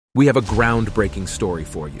We have a groundbreaking story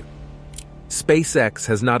for you. SpaceX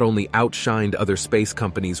has not only outshined other space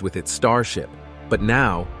companies with its Starship, but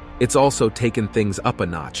now it's also taken things up a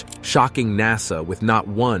notch, shocking NASA with not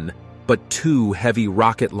one, but 2 heavy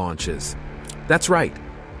rocket launches. That's right,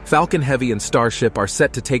 Falcon Heavy and Starship are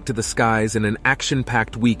set to take to the skies in an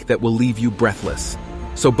action-packed week that will leave you breathless.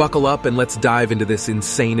 So buckle up and let's dive into this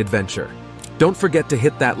insane adventure. Don't forget to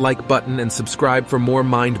hit that like button and subscribe for more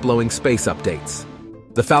mind-blowing space updates.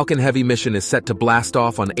 The Falcon Heavy mission is set to blast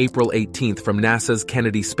off on April 18th from NASA's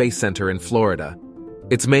Kennedy Space Center in Florida.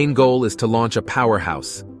 Its main goal is to launch a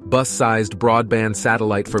powerhouse, bus-sized broadband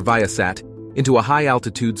satellite for ViaSat into a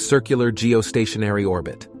high-altitude circular geostationary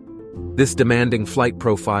orbit. This demanding flight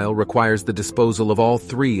profile requires the disposal of all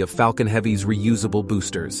 3 of Falcon Heavy's reusable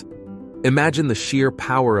boosters. Imagine the sheer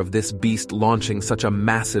power of this beast launching such a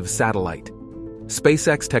massive satellite.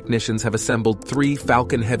 SpaceX technicians have assembled 3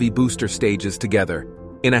 Falcon Heavy booster stages together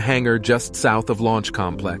in a hangar just south of Launch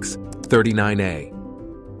Complex 39A.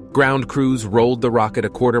 Ground crews rolled the rocket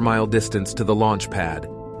a quarter-mile distance to the launch pad,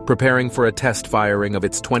 preparing for a test firing of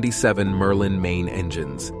its 27 MERLIN main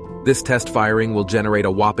engines. This test firing will generate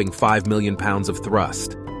a whopping 5 million pounds of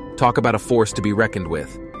thrust. Talk about a force to be reckoned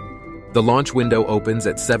with. The launch window opens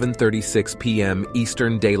at 7:36 p.m.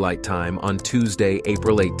 Eastern Daylight Time on Tuesday,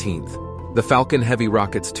 April 18th. The Falcon Heavy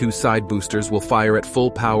rocket's 2 side boosters will fire at full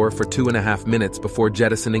power for 2.5 minutes before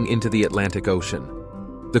jettisoning into the Atlantic Ocean.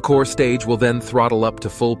 The core stage will then throttle up to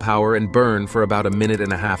full power and burn for about 1.5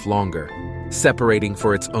 minutes longer, separating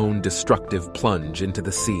for its own destructive plunge into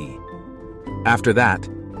the sea. After that,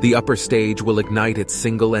 the upper stage will ignite its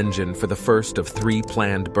single engine for the first of 3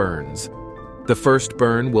 planned burns. The first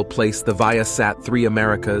burn will place the ViaSat-3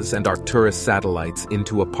 Americas and Arcturus satellites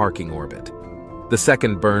into a parking orbit. The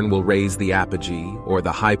second burn will raise the apogee, or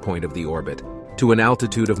the high point of the orbit, to an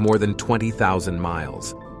altitude of more than 20,000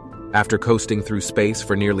 miles. After coasting through space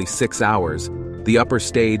for nearly 6 hours, the upper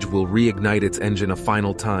stage will reignite its engine a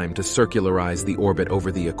final time to circularize the orbit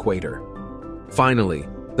over the equator. Finally,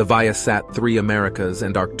 the ViaSat-3 Americas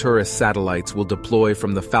and Arcturus satellites will deploy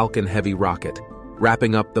from the Falcon Heavy rocket,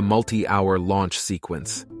 wrapping up the multi-hour launch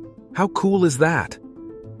sequence. How cool is that?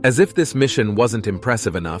 As if this mission wasn't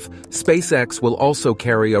impressive enough, SpaceX will also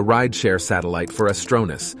carry a rideshare satellite for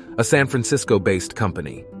Astronus, a San Francisco-based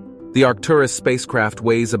company. The Arcturus spacecraft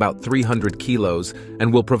weighs about 300 kilos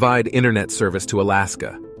and will provide internet service to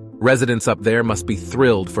Alaska. Residents up there must be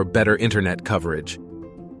thrilled for better internet coverage.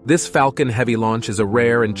 This Falcon Heavy launch is a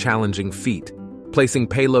rare and challenging feat. Placing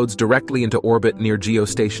payloads directly into orbit near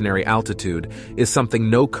geostationary altitude is something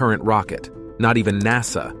no current rocket, not even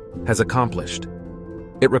NASA, has accomplished.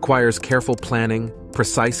 It requires careful planning,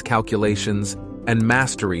 precise calculations, and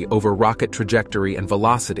mastery over rocket trajectory and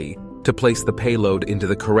velocity to place the payload into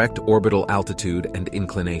the correct orbital altitude and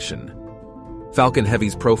inclination. Falcon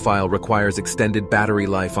Heavy's profile requires extended battery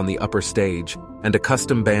life on the upper stage and a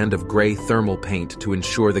custom band of gray thermal paint to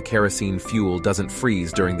ensure the kerosene fuel doesn't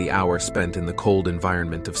freeze during the hour spent in the cold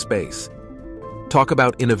environment of space. Talk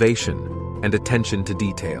about innovation and attention to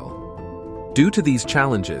detail. Due to these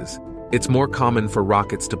challenges, it's more common for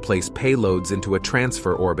rockets to place payloads into a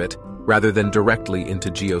transfer orbit rather than directly into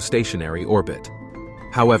geostationary orbit.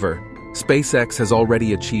 However, SpaceX has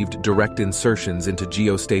already achieved direct insertions into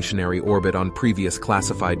geostationary orbit on previous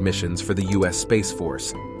classified missions for the U.S. Space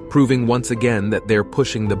Force, proving once again that they're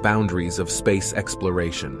pushing the boundaries of space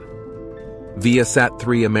exploration.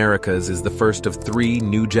 ViaSat-3 Americas is the first of 3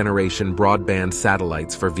 new-generation broadband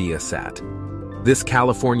satellites for ViaSat. This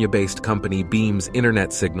California-based company beams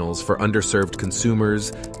internet signals for underserved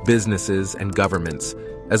consumers, businesses, and governments,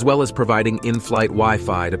 as well as providing in-flight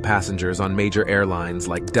Wi-Fi to passengers on major airlines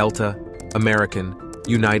like Delta, American,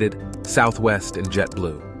 United, Southwest, and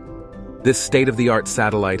JetBlue. This state-of-the-art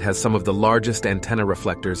satellite has some of the largest antenna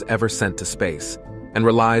reflectors ever sent to space and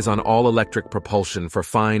relies on all-electric propulsion for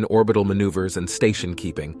fine orbital maneuvers and station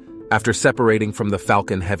keeping after separating from the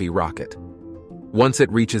Falcon Heavy rocket. Once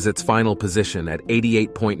it reaches its final position at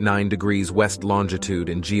 88.9 degrees west longitude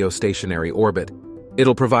in geostationary orbit,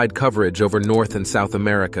 it'll provide coverage over North and South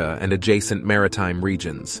America and adjacent maritime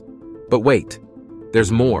regions. But wait,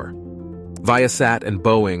 there's more. ViaSat and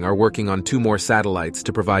Boeing are working on 2 more satellites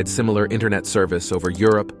to provide similar internet service over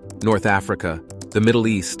Europe, North Africa, the Middle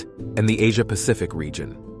East, and the Asia-Pacific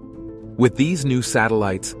region. With these new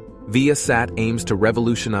satellites, ViaSat aims to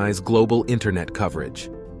revolutionize global internet coverage.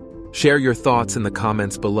 Share your thoughts in the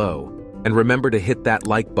comments below, and remember to hit that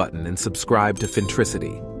like button and subscribe to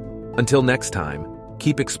Fintricity. Until next time,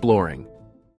 keep exploring